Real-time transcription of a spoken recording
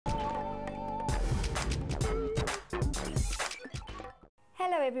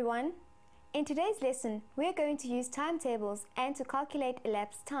Hello everyone! In today's lesson, we are going to use timetables and to calculate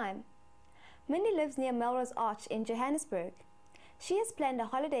elapsed time. Mindy lives near Melrose Arch in Johannesburg. She has planned a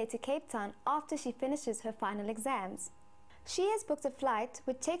holiday to Cape Town after she finishes her final exams. She has booked a flight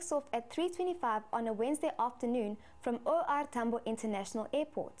which takes off at 3:25 on a Wednesday afternoon from OR Tambo International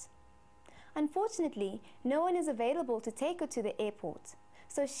Airport. Unfortunately, no one is available to take her to the airport,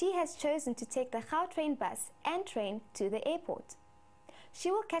 so she has chosen to take the Gautrain bus and train to the airport. She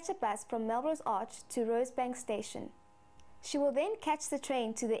will catch a bus from Melrose Arch to Rosebank Station. She will then catch the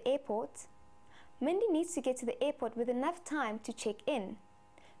train to the airport. Mindy needs to get to the airport with enough time to check in.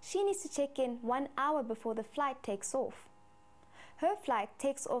 She needs to check in 1 hour before the flight takes off. Her flight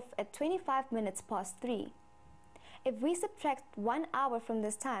takes off at 25 minutes past 3. If we subtract 1 hour from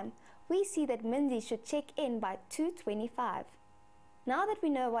this time, we see that Mindy should check in by 2:25. Now that we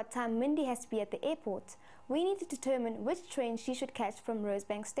know what time Mindy has to be at the airport, we need to determine which train she should catch from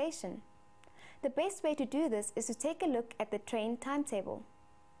Rosebank Station. The best way to do this is to take a look at the train timetable.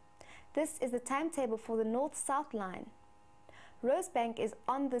 This is the timetable for the North-South line. Rosebank is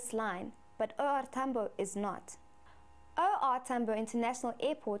on this line, but OR Tambo is not. OR Tambo International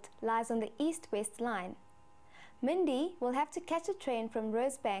Airport lies on the East-West line. Mindy will have to catch a train from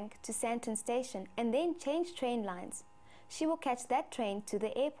Rosebank to Sandton Station and then change train lines. She will catch that train to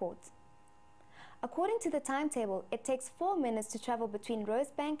the airport. According to the timetable, it takes 4 minutes to travel between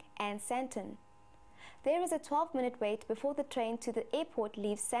Rosebank and Sandton. There is a 12-minute wait before the train to the airport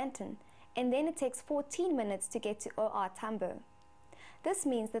leaves Sandton, and then it takes 14 minutes to get to OR Tambo. This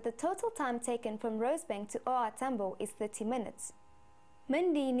means that the total time taken from Rosebank to OR Tambo is 30 minutes.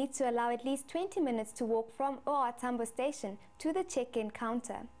 Mindy needs to allow at least 20 minutes to walk from OR Tambo station to the check-in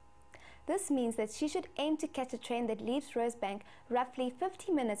counter. This means that she should aim to catch a train that leaves Rosebank roughly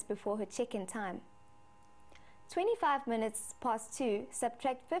 50 minutes before her check-in time. 25 minutes past 2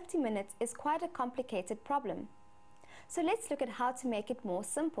 subtract 50 minutes is quite a complicated problem. So let's look at how to make it more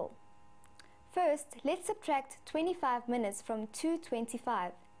simple. First, let's subtract 25 minutes from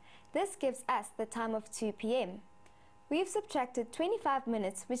 2:25. This gives us the time of 2 p.m. We've subtracted 25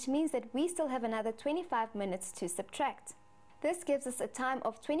 minutes, which means that we still have another 25 minutes to subtract. This gives us a time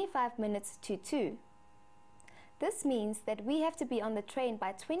of 25 minutes to 2. This means that we have to be on the train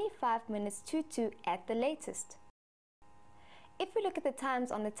by 25 minutes to 2 at the latest. If we look at the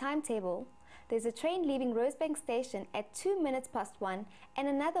times on the timetable, there's a train leaving Rosebank Station at 2 minutes past 1 and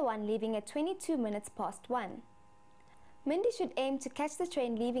another one leaving at 22 minutes past 1. Mindy should aim to catch the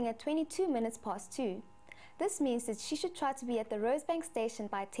train leaving at 22 minutes past 2. This means that she should try to be at the Rosebank Station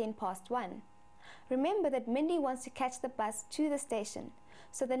by 10 past 1. Remember that Mindy wants to catch the bus to the station,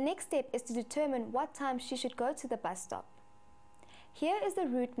 so the next step is to determine what time she should go to the bus stop. Here is the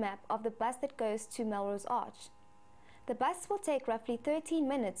route map of the bus that goes to Melrose Arch. The bus will take roughly 13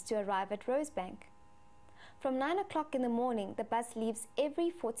 minutes to arrive at Rosebank. From 9 o'clock in the morning, the bus leaves every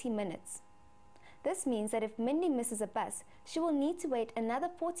 40 minutes. This means that if Mindy misses a bus, she will need to wait another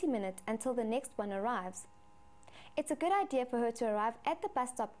 40 minutes until the next one arrives. It's a good idea for her to arrive at the bus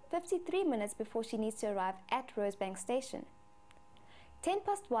stop 53 minutes before she needs to arrive at Rosebank Station. 10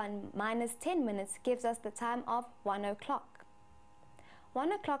 past 1 minus 10 minutes gives us the time of 1 o'clock.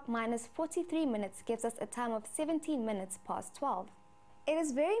 1 o'clock minus 43 minutes gives us a time of 17 minutes past 12. It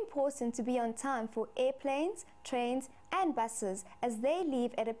is very important to be on time for airplanes, trains and buses as they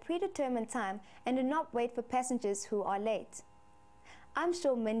leave at a predetermined time and do not wait for passengers who are late. I'm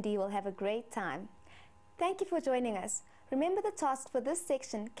sure Mindy will have a great time. Thank you for joining us. Remember, the tasks for this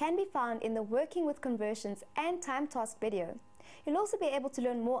section can be found in the Working with Conversions and Time Task video. You'll also be able to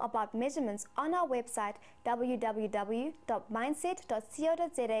learn more about measurements on our website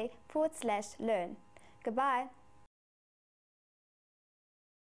www.mindset.co.za/learn. Goodbye.